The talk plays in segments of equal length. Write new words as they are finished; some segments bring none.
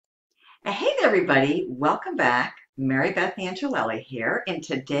Hey there, everybody. Welcome back. Marybeth here. In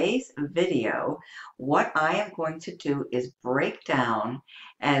today's video, what I am going to do is break down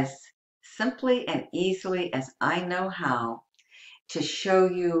as simply and easily as I know how to show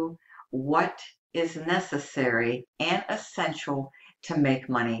you what is necessary and essential to make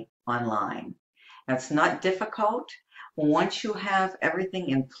money online. Now, it's not difficult. Once you have everything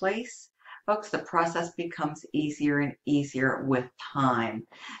in place, folks, the process becomes easier and easier with time.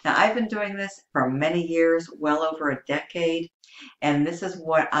 Now, I've been doing this for many years, well over a decade, and this is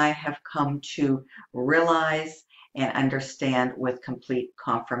what I have come to realize and understand with complete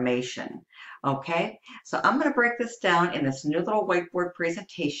confirmation. Okay, so I'm going to break this down in this new little whiteboard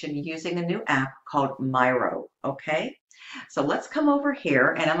presentation using a new app called Miro. Okay, so let's come over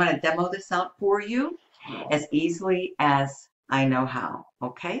here and I'm going to demo this out for you as easily as I know how.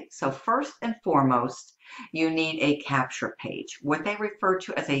 Okay, so first and foremost, you need a capture page, what they refer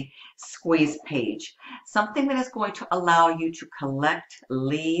to as a squeeze page, something that is going to allow you to collect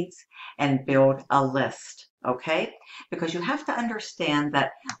leads and build a list. Okay, because you have to understand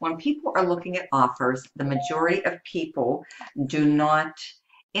that when people are looking at offers, the majority of people do not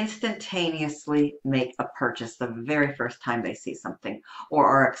instantaneously make a purchase the very first time they see something or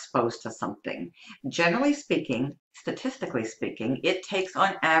are exposed to something. Generally speaking, statistically speaking, it takes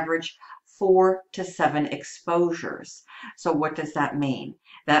on average 4 to 7 exposures. So what does that mean?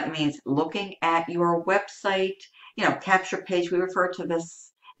 That means looking at your website, capture page, we refer to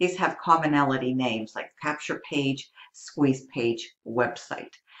this, these have commonality names like capture page, squeeze page,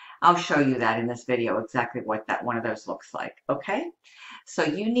 website. I'll show you that in this video exactly what that one of those looks like, okay? So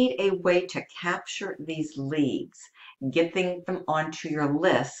you need a way to capture these leads, getting them onto your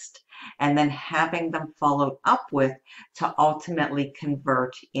list, and then having them followed up with to ultimately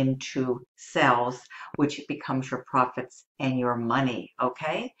convert into sales, which becomes your profits and your money,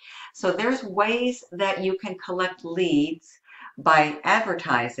 okay? So there's ways that you can collect leads by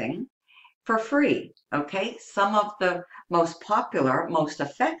advertising for free, okay? Some of the most popular, most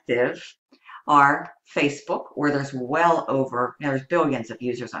effective are Facebook, where there's billions of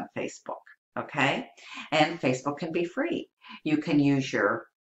users on Facebook, okay? And Facebook can be free. You can use your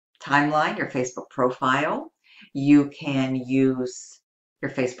timeline, your Facebook profile. You can use your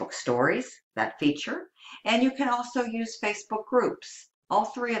Facebook stories, that feature. And you can also use Facebook groups. All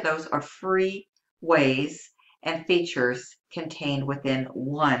three of those are free ways and features contained within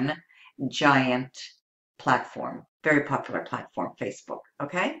one giant platform, very popular platform, Facebook,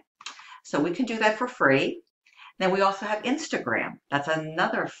 okay? So we can do that for free. Then we also have Instagram. That's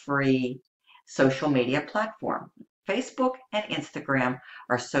another free social media platform. Facebook and Instagram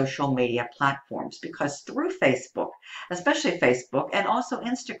are social media platforms because through Facebook, especially Facebook and also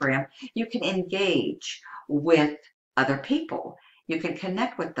Instagram, you can engage with other people. You can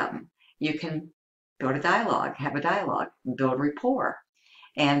connect with them. You can build a dialogue, have a dialogue, build rapport,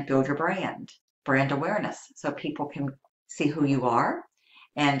 and build your brand awareness, so people can see who you are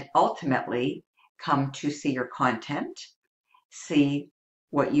and ultimately come to see your content, see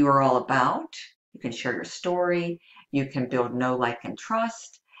what you are all about. You can share your story. You can build know, like, and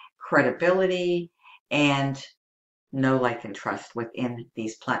trust, credibility, and know, like, and trust within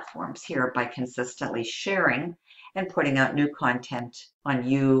these platforms here by consistently sharing and putting out new content on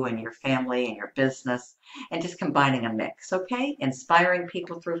you and your family and your business and just combining a mix, okay? Inspiring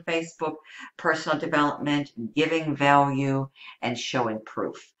people through Facebook, personal development, giving value, and showing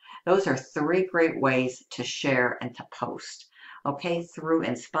proof. Those are three great ways to share and to post. Okay, through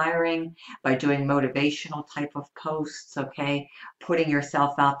inspiring, by doing motivational type of posts, okay, putting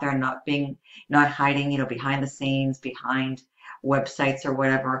yourself out there, not hiding, behind the scenes, behind websites or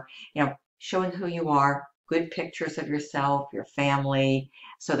whatever, showing who you are, good pictures of yourself, your family,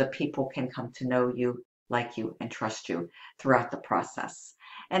 so that people can come to know you, like you, and trust you throughout the process.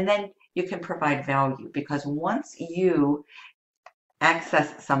 And then you can provide value because once you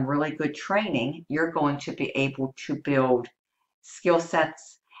access some really good training, you're going to be able to build skill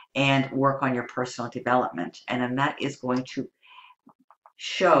sets and work on your personal development. And then that is going to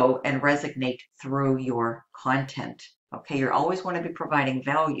show and resonate through your content. Okay, you always want to be providing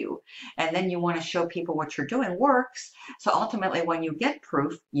value. And then you want to show people what you're doing works. So ultimately, when you get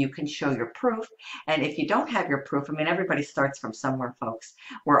proof, you can show your proof. And if you don't have your proof, everybody starts from somewhere, folks.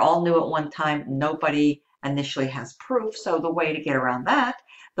 We're all new at one time. Nobody initially has proof. So the way to get around that,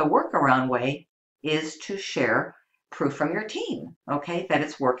 the workaround way, is to share proof from your team, okay, that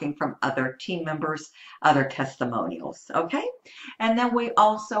it's working, from other team members, other testimonials, okay? And then we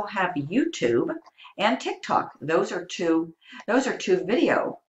also have YouTube and TikTok. Those are two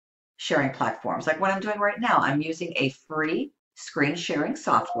video sharing platforms. Like what I'm doing right now, I'm using a free screen sharing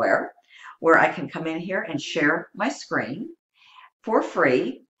software where I can come in here and share my screen for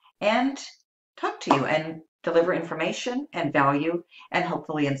free and talk to you and deliver information and value and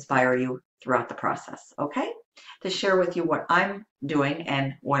hopefully inspire you throughout the process, okay? To share with you what I'm doing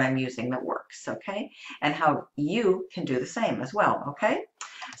and what I'm using that works, okay? And how you can do the same as well, okay?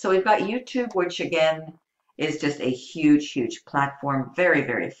 So we've got YouTube, which again is just a huge, huge platform, very,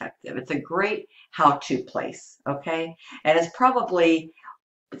 very effective. It's a great how-to place, okay? And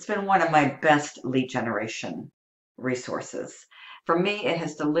it's been one of my best lead generation resources. For me, it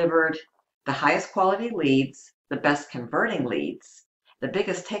has delivered the highest quality leads, the best converting leads. The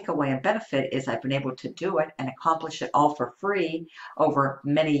biggest takeaway and benefit is I've been able to do it and accomplish it all for free over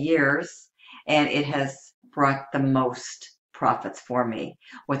many years, and it has brought the most profits for me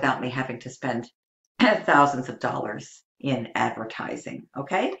without me having to spend thousands of dollars in advertising,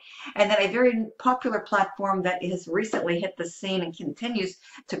 okay? And then a very popular platform that has recently hit the scene and continues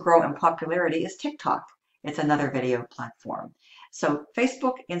to grow in popularity is TikTok. It's another video platform. So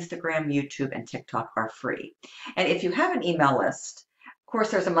Facebook, Instagram, YouTube, and TikTok are free. And if you have an email list, of course,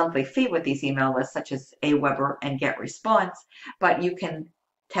 there's a monthly fee with these email lists, such as Aweber and GetResponse, but you can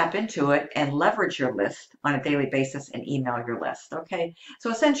tap into it and leverage your list on a daily basis and email your list, okay? So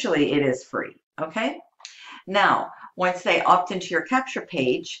essentially, it is free, okay? Now, once they opt into your capture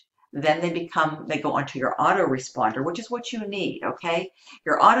page, then they go onto your autoresponder, which is what you need, okay?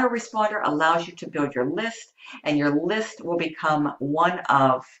 Your autoresponder allows you to build your list, and your list will become one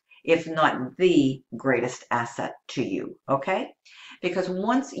of, if not the greatest asset to you, okay? Because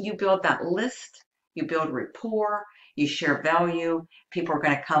once you build that list, you build rapport, you share value, people are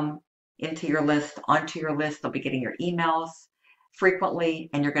going to come into your list, onto your list, they'll be getting your emails frequently,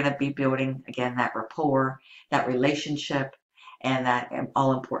 and you're going to be building, again, that rapport, that relationship, and that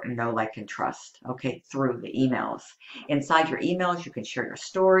all-important know, like, and trust, okay, through the emails. Inside your emails, you can share your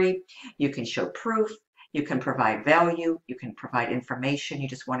story, you can show proof, you can provide value, you can provide information, you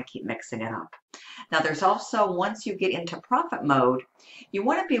just want to keep mixing it up. Now, there's also, once you get into profit mode, you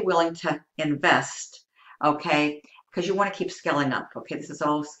want to be willing to invest, okay, because you want to keep scaling up, okay? This is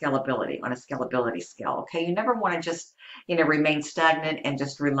all scalability, on a scalability scale, okay? You never want to just, remain stagnant and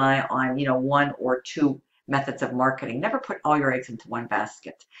just rely on, one or two methods of marketing. Never put all your eggs into one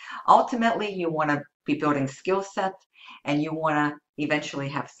basket. Ultimately, you want to be building skill set, and you want to eventually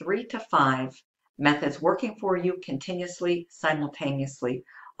have 3 to 5 methods working for you continuously, simultaneously,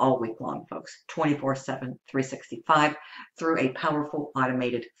 all week long, folks, 24/7, 365, through a powerful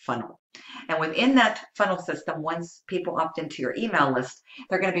automated funnel. And within that funnel system, once people opt into your email list,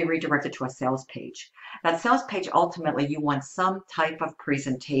 they're going to be redirected to a sales page. That sales page, ultimately, you want some type of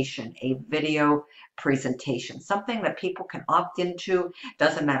presentation, a video presentation, something that people can opt into.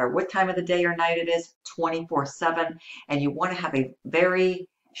 Doesn't matter what time of the day or night it is, 24/7, and you want to have a very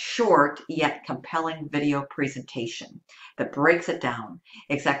short yet compelling video presentation that breaks it down,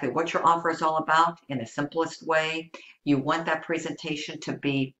 exactly what your offer is all about in the simplest way. You want that presentation to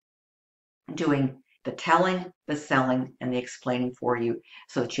be doing the telling, the selling, and the explaining for you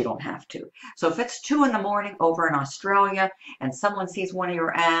so that you don't have to. So if it's 2 in the morning over in Australia and someone sees one of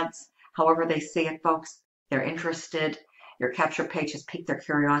your ads, however they see it, folks, they're interested. Your capture page has piqued their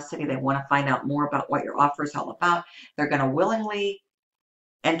curiosity. They want to find out more about what your offer is all about. They're going to willingly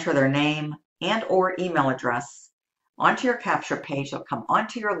enter their name and or email address onto your capture page. They'll come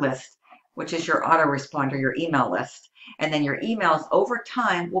onto your list, which is your autoresponder, your email list. And then your emails over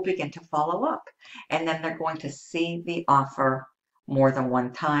time will begin to follow up. And then they're going to see the offer more than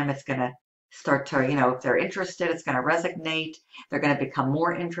one time. It's going to start to, if they're interested, it's going to resonate. They're going to become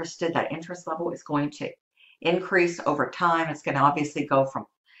more interested. That interest level is going to increase over time. It's going to obviously go from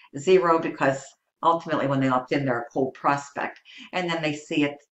 0 because ultimately when they opt in, they're a cold prospect. And then they see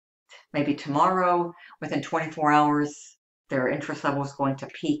it maybe tomorrow, within 24 hours, their interest level is going to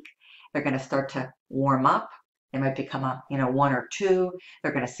peak. They're going to start to warm up. They might become a, 1 or 2.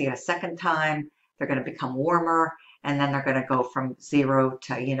 They're going to see it a second time. They're going to become warmer. And then they're going to go from 0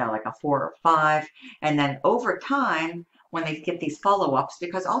 to, like a 4 or 5. And then over time, when they get these follow-ups,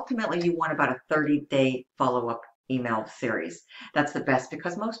 because ultimately you want about a 30-day follow-up email series. That's the best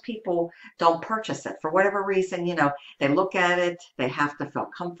because most people don't purchase it for whatever reason. They look at it, they have to feel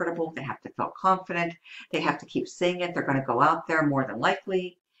comfortable, they have to feel confident, they have to keep seeing it. They're going to go out there more than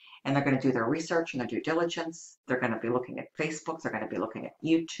likely, and they're going to do their research and their due diligence. They're going to be looking at Facebook, they're going to be looking at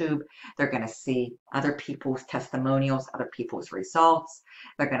YouTube, they're going to see other people's testimonials, other people's results.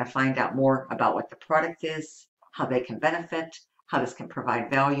 They're going to find out more about what the product is, how they can benefit, how this can provide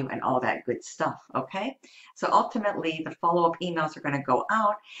value, and all that good stuff, okay? So ultimately, the follow-up emails are going to go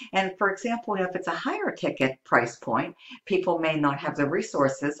out. And for example, if it's a higher ticket price point, people may not have the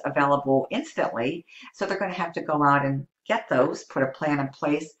resources available instantly, so they're going to have to go out and get those, put a plan in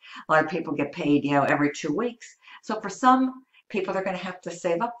place. A lot of people get paid, every 2 weeks. So for some people, they're going to have to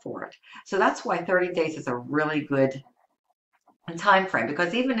save up for it. So that's why 30 days is a really good time frame,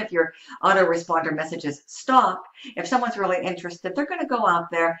 because even if your autoresponder messages stop, if someone's really interested, they're going to go out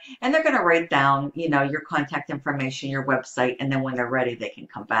there and they're going to write down, your contact information, your website, and then when they're ready, they can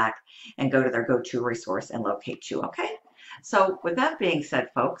come back and go to their go-to resource and locate you, okay? So with that being said,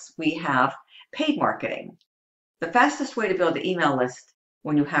 folks, we have paid marketing. The fastest way to build the email list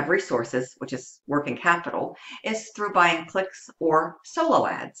when you have resources, which is working capital, is through buying clicks or solo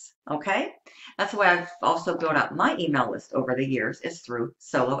ads, okay? That's the way I've also built up my email list over the years, is through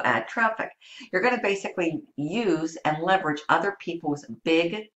solo ad traffic. You're going to basically use and leverage other people's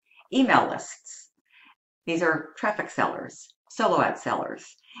big email lists. These are traffic sellers, solo ad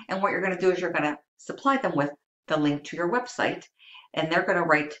sellers. And what you're going to do is you're going to supply them with the link to your website, and they're going to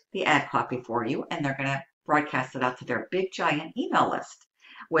write the ad copy for you, and they're going to broadcast it out to their big giant email list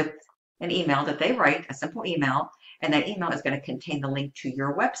with an email that they write, a simple email, and that email is going to contain the link to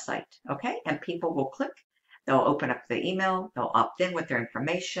your website, okay? And people will click, they'll open up the email, they'll opt in with their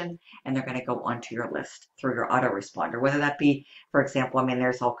information, and they're going to go onto your list through your autoresponder, whether that be, for example,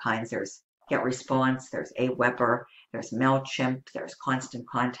 there's all kinds. There's GetResponse, there's Aweber, there's MailChimp, there's Constant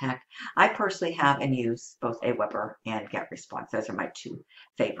Contact. I personally have and use both Aweber and GetResponse. Those are my two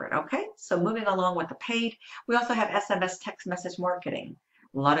favorite, okay? So moving along with the paid, we also have SMS text message marketing.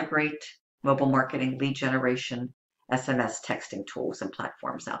 A lot of great mobile marketing, lead generation, SMS texting tools and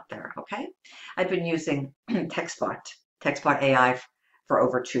platforms out there, okay? I've been using TextBot AI for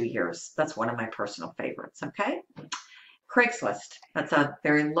over 2 years. That's one of my personal favorites, okay? Craigslist, that's a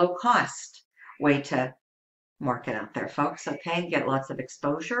very low cost way to market out there, folks, okay, and get lots of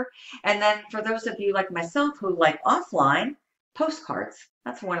exposure. And then for those of you like myself who like offline, postcards.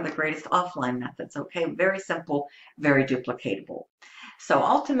 That's one of the greatest offline methods, okay? Very simple, very duplicatable. So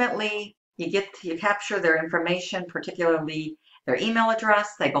ultimately, you capture their information, particularly their email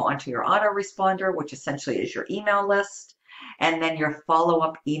address. They go onto your autoresponder, which essentially is your email list. And then your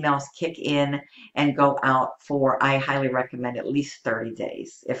follow-up emails kick in and go out for, I highly recommend, at least 30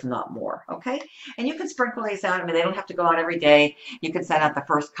 days, if not more, okay? And you can sprinkle these out. They don't have to go out every day. You can send out the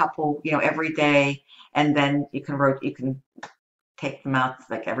first couple, every day, and then you can take them out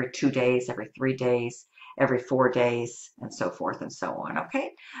like every 2 days, every 3 days, every 4 days, and so forth and so on,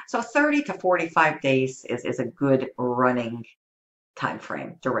 okay? So 30 to 45 days is a good running time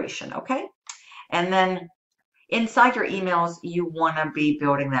frame, duration, okay? And then inside your emails, you want to be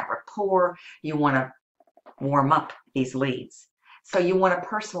building that rapport. You want to warm up these leads. So you want to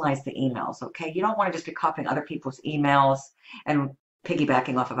personalize the emails, okay? You don't want to just be copying other people's emails and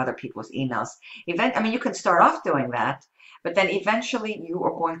piggybacking off of other people's emails. You can start off doing that, but then eventually you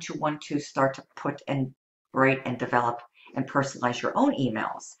are going to want to start to put and write and develop and personalize your own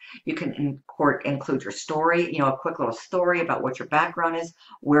emails. You can include your story, a quick little story about what your background is,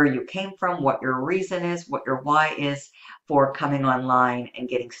 where you came from, what your reason is, what your why is for coming online and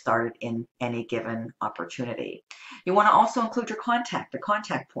getting started in any given opportunity. You want to also include your the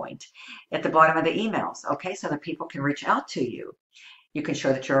contact point at the bottom of the emails, okay, so that people can reach out to you. You can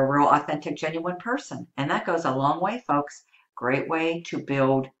show that you're a real, authentic, genuine person, and that goes a long way, folks. Great way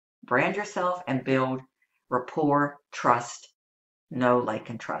to brand yourself and build rapport, trust, know, like,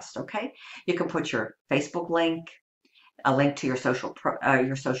 and trust, okay? You can put your Facebook link, a link to your social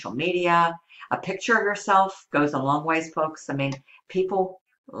media, a picture of yourself goes a long ways, folks. People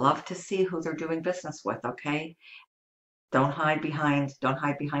love to see who they're doing business with, okay? Don't hide behind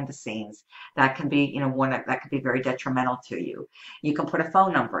the scenes. That can be, that could be very detrimental to you. You can put a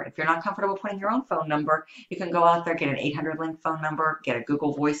phone number. If you're not comfortable putting your own phone number, you can go out there, get an 800 link phone number, get a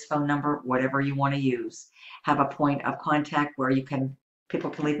Google Voice phone number, whatever you want to use. Have a point of contact where people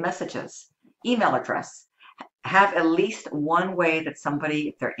can leave messages. Email address. Have at least one way that somebody,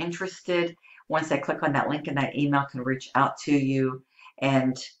 if they're interested, once they click on that link in that email, can reach out to you,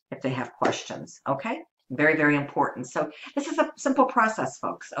 and if they have questions, okay? Very, very important. So this is a simple process,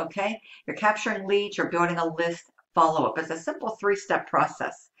 folks, okay? You're capturing leads, you're building a list, follow-up. It's a simple 3-step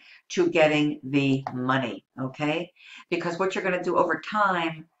process to getting the money, okay? Because what you're going to do over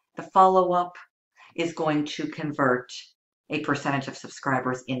time, the follow-up is going to convert a percentage of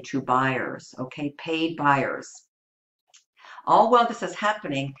subscribers into buyers, okay? Paid buyers. All while this is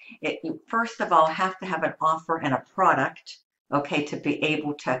happening, you first of all have to have an offer and a product, okay, to be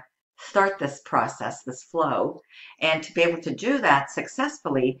able to start this process, this flow. And to be able to do that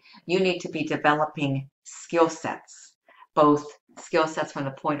successfully, you need to be developing skill sets, both skill sets from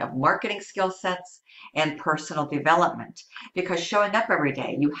the point of marketing skill sets and personal development. Because showing up every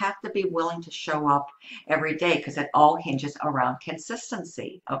day, you have to be willing to show up every day because it all hinges around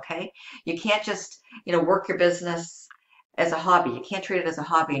consistency, okay? You can't just, work your business as a hobby. You can't treat it as a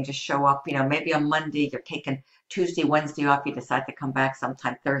hobby and just show up, maybe on Monday you're taking Tuesday, Wednesday off, you decide to come back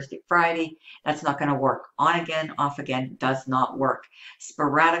sometime Thursday, Friday. That's not going to work. On again, off again does not work.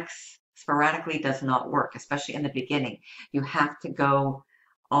 Sporadically does not work, especially in the beginning. You have to go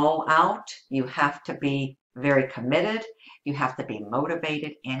all out. You have to be very committed. You have to be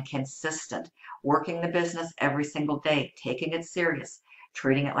motivated and consistent. Working the business every single day, taking it serious,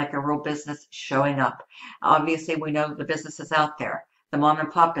 treating it like a real business, showing up. Obviously, we know the businesses out there, the mom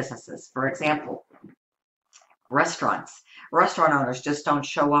and pop businesses, for example. Restaurants. Restaurant owners just don't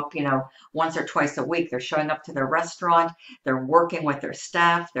show up, once or twice a week. They're showing up to their restaurant. They're working with their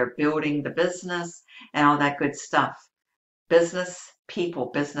staff. They're building the business and all that good stuff. Business people,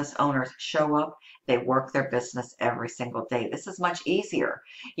 business owners show up. They work their business every single day. This is much easier.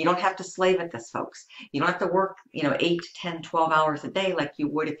 You don't have to slave at this, folks. You don't have to work, 8, 10, 12 hours a day like you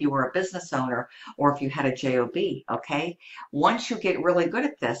would if you were a business owner or if you had a job, okay? Once you get really good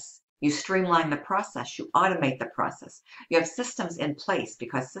at this, you streamline the process. You automate the process. You have systems in place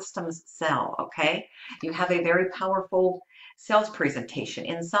because systems sell, okay? You have a very powerful sales presentation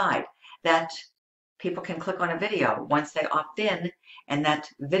inside that people can click on a video once they opt in, and that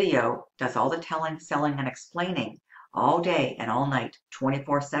video does all the telling, selling, and explaining all day and all night,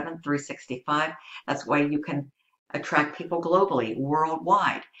 24/7, 365. That's why you can attract people globally,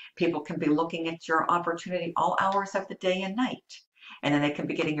 worldwide. People can be looking at your opportunity all hours of the day and night. And then they can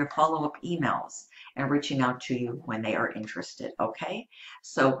be getting your follow-up emails and reaching out to you when they are interested, okay?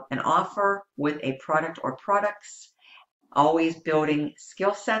 So an offer with a product or products, always building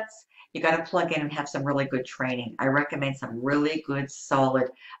skill sets. You got to plug in and have some really good training. I recommend some really good, solid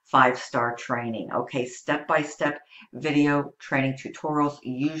 5-star training, okay? Step-by-step video training tutorials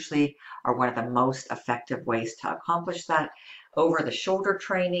usually are one of the most effective ways to accomplish that. Over-the-shoulder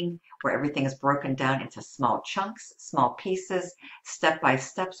training, where everything is broken down into small chunks, small pieces, step by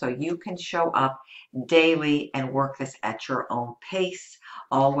step, so you can show up daily and work this at your own pace,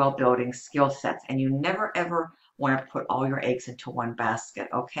 all while building skill sets. And you never ever want to put all your eggs into one basket,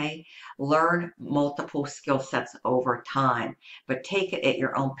 okay? Learn multiple skill sets over time, but take it at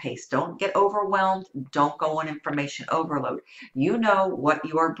your own pace. Don't get overwhelmed. Don't go on information overload. You know what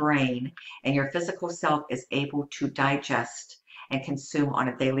your brain and your physical self is able to digest and consume on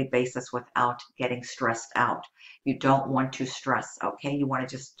a daily basis without getting stressed out. You don't want to stress, okay? You want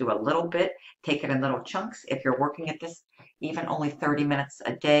to just do a little bit, take it in little chunks. If you're working at this, even only 30 minutes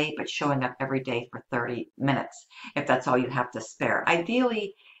a day, but showing up every day for 30 minutes, if that's all you have to spare.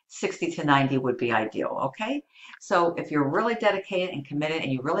 Ideally, 60 to 90 would be ideal, okay? So if you're really dedicated and committed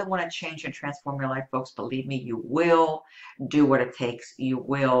and you really want to change and transform your life, folks, believe me, you will do what it takes. You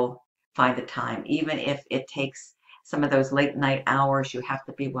will find the time, even if it takes some of those late night hours. You have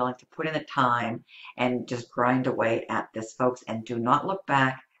to be willing to put in the time and just grind away at this, folks, and do not look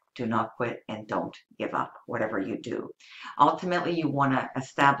back, do not quit, and don't give up, whatever you do. Ultimately, you want to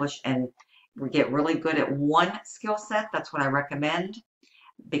establish and get really good at one skill set. That's what I recommend.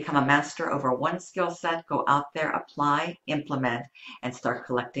 Become a master over one skill set. Go out there, apply, implement, and start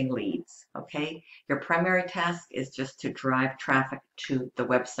collecting leads, okay? Your primary task is just to drive traffic to the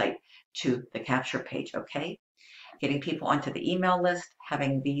website, to the capture page, okay? Getting people onto the email list,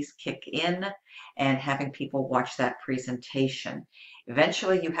 having these kick in, and having people watch that presentation.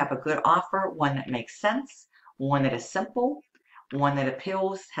 Eventually, you have a good offer, one that makes sense, one that is simple, one that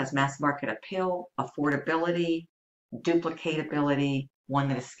appeals, has mass market appeal, affordability, duplicatability, one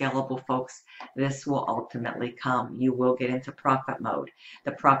that is scalable, folks. This will ultimately come. You will get into profit mode.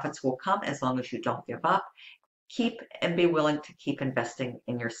 The profits will come as long as you don't give up. Keep and be willing to keep investing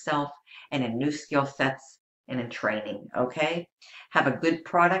in yourself and in new skill sets and in training, okay? Have a good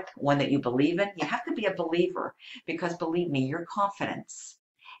product, one that you believe in. You have to be a believer because, believe me, your confidence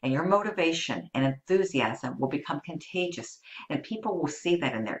and your motivation and enthusiasm will become contagious, and people will see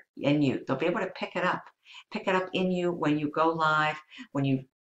that in you. They'll be able to pick it up in you when you go live, when you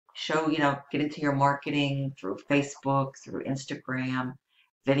show, get into your marketing through Facebook, through Instagram,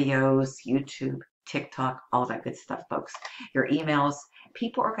 videos, YouTube, TikTok, all that good stuff, folks. Your emails,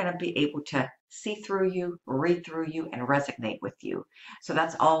 people are going to be able to see through you, read through you, and resonate with you. So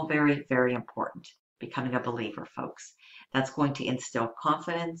that's all very, very important. Becoming a believer, folks. That's going to instill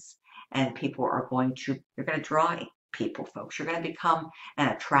confidence, and people are you're going to draw people, folks. You're going to become an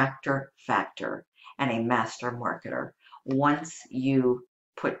attractor factor and a master marketer once you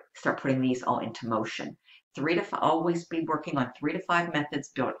start putting these all into motion. Always be working on 3 to 5 methods,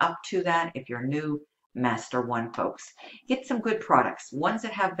 build up to that. If you're new, master one, folks. Get some good products, ones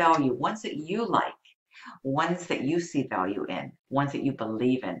that have value, ones that you like, ones that you see value in, ones that you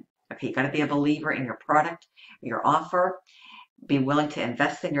believe in. Okay, you got to be a believer in your product, your offer. Be willing to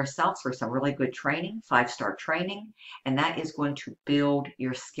invest in yourself for some really good training, 5-star training, and that is going to build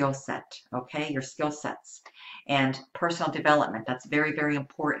your skill set, okay? Your skill sets. And personal development, that's very, very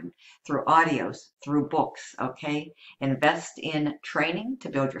important. Through audios, through books, okay? Invest in training to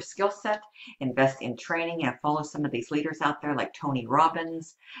build your skill set. Invest in training and follow some of these leaders out there like Tony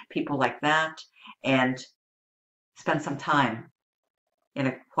Robbins, people like that, and spend some time in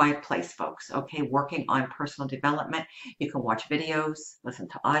a quiet place, folks, okay, working on personal development. You can watch videos, listen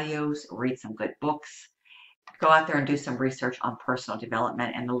to audios, read some good books, go out there and do some research on personal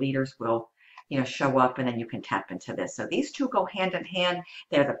development, and the leaders will, show up, and then you can tap into this. So these two go hand in hand.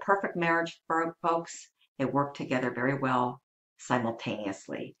 They're the perfect marriage for folks. They work together very well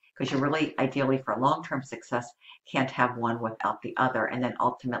simultaneously, because you really, ideally, for long-term success, can't have one without the other, and then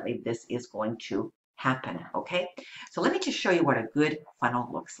ultimately this is going to happen, okay? So let me just show you what a good funnel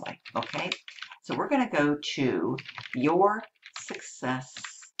looks like, okay? So we're going to go to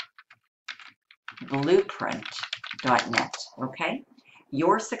yoursuccessblueprint.net, okay?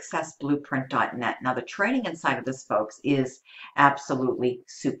 yoursuccessblueprint.net. Now the training inside of this, folks, is absolutely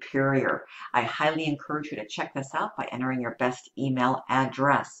superior. I highly encourage you to check this out by entering your best email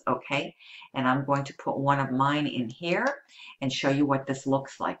address, okay? And I'm going to put one of mine in here and show you what this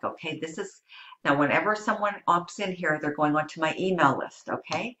looks like, okay? Now, whenever someone opts in here, they're going onto my email list,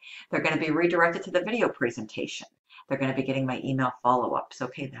 okay? They're going to be redirected to the video presentation. They're going to be getting my email follow-ups,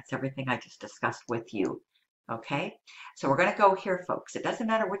 okay? That's everything I just discussed with you, okay? So we're going to go here, folks. It doesn't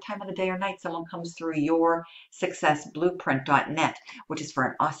matter what time of the day or night someone comes through yoursuccessblueprint.net, which is for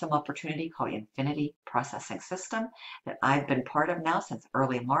an awesome opportunity called Infinity Processing System that I've been part of now since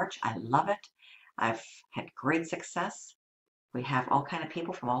early March. I love it. I've had great success. We have all kinds of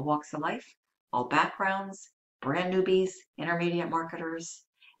people from all walks of life, all backgrounds, brand newbies, intermediate marketers,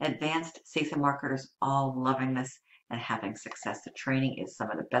 advanced seasoned marketers, all loving this and having success. The training is some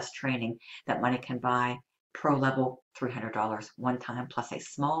of the best training that money can buy. Pro level, $300 one time, plus a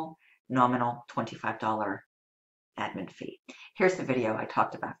small nominal $25 admin fee. Here's the video I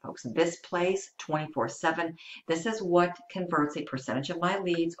talked about, folks. This plays 24/7. This is what converts a percentage of my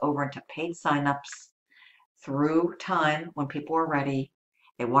leads over into paid signups through time when people are ready.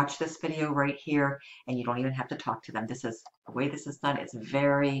 They watch this video right here, and you don't even have to talk to them. The way this is done is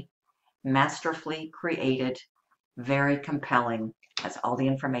very masterfully created, very compelling, has all the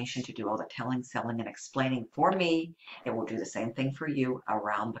information to do all the telling, selling, and explaining for me. It will do the same thing for you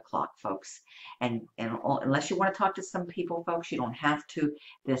around the clock, folks. And unless you want to talk to some people, folks, you don't have to.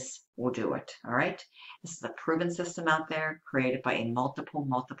 This will do it, all right? This is a proven system out there created by a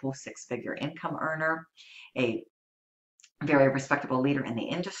multiple six-figure income earner, a very respectable leader in the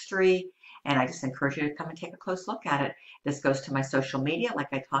industry, and I just encourage you to come and take a close look at it. This goes to my social media,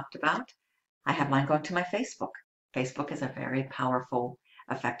 like I talked about. I have mine going to my Facebook. Facebook is a very powerful,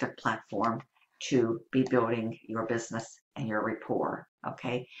 effective platform to be building your business and your rapport,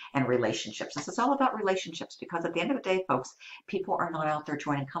 okay, and relationships. This is all about relationships, because at the end of the day, folks, people are not out there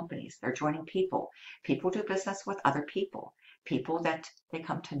joining companies. They're joining people. People do business with other people that they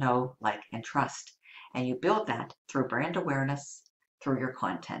come to know, like, and trust. And you build that through brand awareness, through your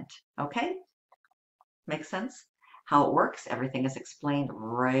content, okay? Make sense? How it works, everything is explained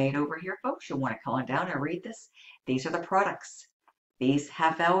right over here, folks. You'll want to come on down and read this. These are the products. These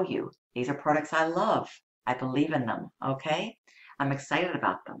have value. These are products I love. I believe in them, okay? I'm excited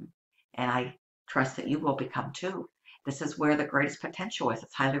about them, and I trust that you will become too. This is where the greatest potential is.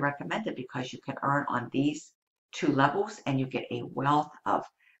 It's highly recommended because you can earn on these 2 levels, and you get a wealth of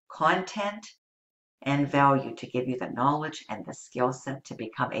content and value to give you the knowledge and the skill set to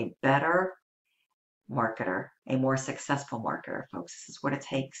become a better marketer, a more successful marketer, folks. This is what it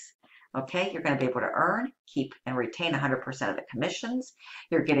takes. Okay, you're going to be able to earn, keep, and retain 100% of the commissions.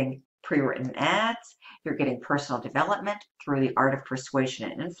 You're getting pre-written ads. You're getting personal development through the art of persuasion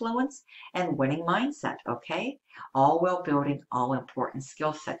and influence, and winning mindset, okay? All while building all important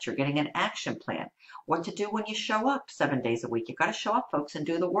skill sets. You're getting an action plan. What to do when you show up 7 days a week. You've got to show up, folks, and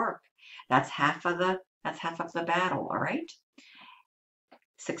do the work. That's half of the battle, all right?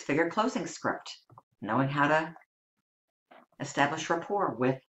 6-figure closing script. Knowing how to establish rapport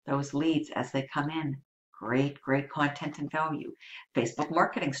with those leads as they come in. Great content and value. Facebook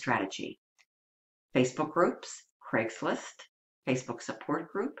marketing strategy. Facebook groups, Craigslist, Facebook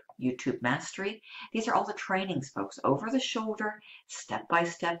support group, YouTube Mastery. These are all the trainings, folks, over the shoulder,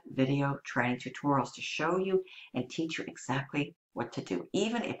 step-by-step video training tutorials to show you and teach you exactly what to do,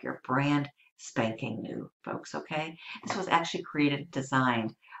 even if you're brand spanking new, folks, okay? This was actually created,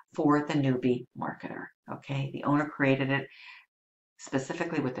 designed for the newbie marketer, okay? The owner created it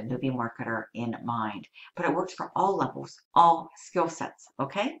specifically with the newbie marketer in mind, but it works for all levels, all skill sets,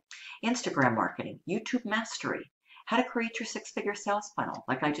 okay? Instagram marketing, YouTube Mastery, how to create your six-figure sales funnel,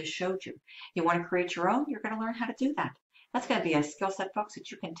 like I just showed you. You want to create your own, you're going to learn how to do that. That's going to be a skill set, folks,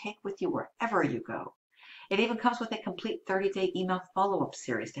 that you can take with you wherever you go. It even comes with a complete 30-day email follow-up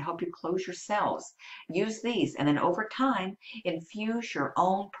series to help you close your sales. Use these, and then over time, infuse your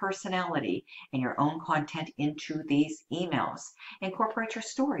own personality and your own content into these emails. Incorporate your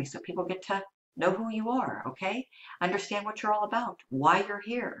story so people get to know who you are, okay? Understand what you're all about, why you're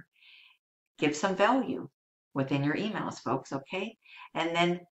here. Give some value within your emails, folks, okay? And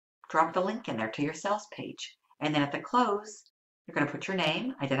then drop the link in there to your sales page. And then at the close, you're going to put your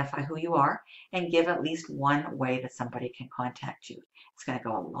name, identify who you are, and give at least one way that somebody can contact you. It's going to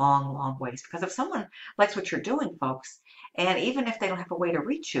go a long, long ways. Because if someone likes what you're doing, folks, and even if they don't have a way to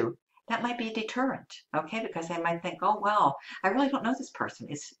reach you, that might be a deterrent, okay? Because they might think, oh, well, I really don't know this person.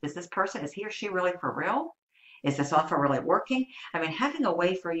 Is this person, is he or she really for real? Is this offer really working? I mean, having a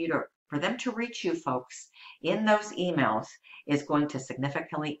way for them to reach you, folks, in those emails is going to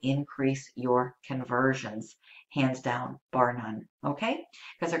significantly increase your conversions, hands down, bar none, okay?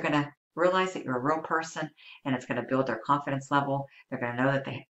 Because they're going to realize that you're a real person, and it's going to build their confidence level. They're going to know that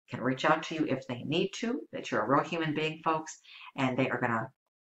they can reach out to you if they need to, that you're a real human being, folks, and you're going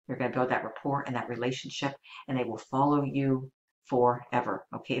to build that rapport and that relationship, and they will follow you forever,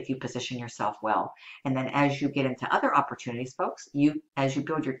 okay, if you position yourself well. And then as you get into other opportunities, folks, as you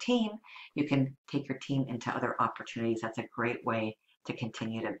build your team, you can take your team into other opportunities. That's a great way to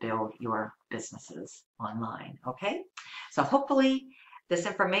continue to build your businesses online, okay? So hopefully this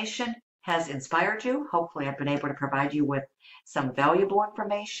information has inspired you. Hopefully I've been able to provide you with some valuable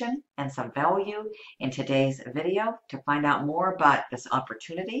information and some value in today's video. To find out more about this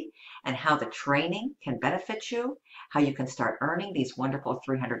opportunity and how the training can benefit you, how you can start earning these wonderful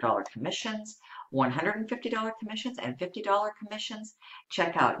 $300 commissions, $150 commissions, and $50 commissions,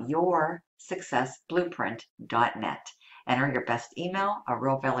 check out yoursuccessblueprint.net. Enter your best email, a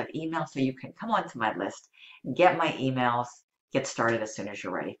real valid email, so you can come onto my list, get my emails, get started as soon as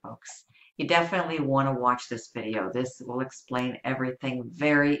you're ready, folks. You definitely want to watch this video. This will explain everything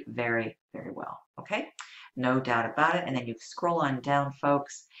very, very, very well, okay? No doubt about it. And then you scroll on down,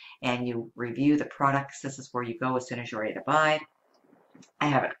 folks, and you review the products. This is where you go as soon as you're ready to buy. I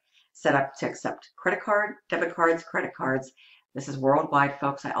have it set up to accept credit card, debit cards, credit cards. This is worldwide,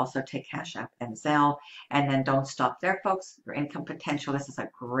 folks. I also take Cash App and Zelle. And then don't stop there, folks. Your income potential. This is a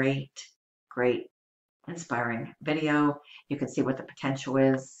great, great, inspiring video. You can see what the potential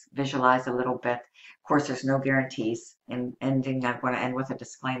is, visualize a little bit. Of course, there's no guarantees. In ending, I want to end with a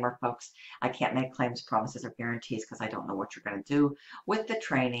disclaimer, folks. I can't make claims, promises, or guarantees because I don't know what you're going to do with the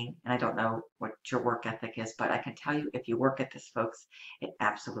training, and I don't know what your work ethic is, but I can tell you if you work at this, folks, it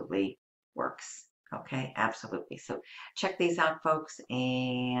absolutely works. Okay, absolutely. So check these out, folks,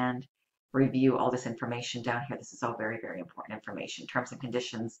 and review all this information down here. This is all very, very important information. Terms and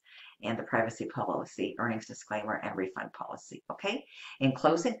conditions and the privacy policy, earnings disclaimer, and refund policy. Okay? In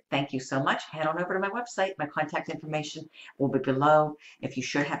closing, thank you so much. Head on over to my website. My contact information will be below. If you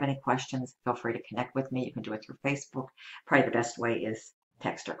should have any questions, feel free to connect with me. You can do it through Facebook. Probably the best way is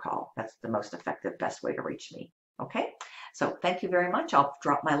text or call. That's the most effective, best way to reach me. Okay? So thank you very much. I'll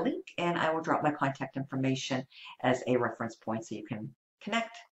drop my link, and I will drop my contact information as a reference point so you can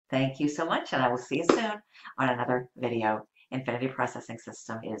connect. Thank you so much, and I will see you soon on another video. Infinity Processing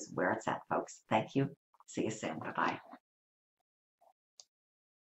System is where it's at, folks. Thank you. See you soon. Bye-bye.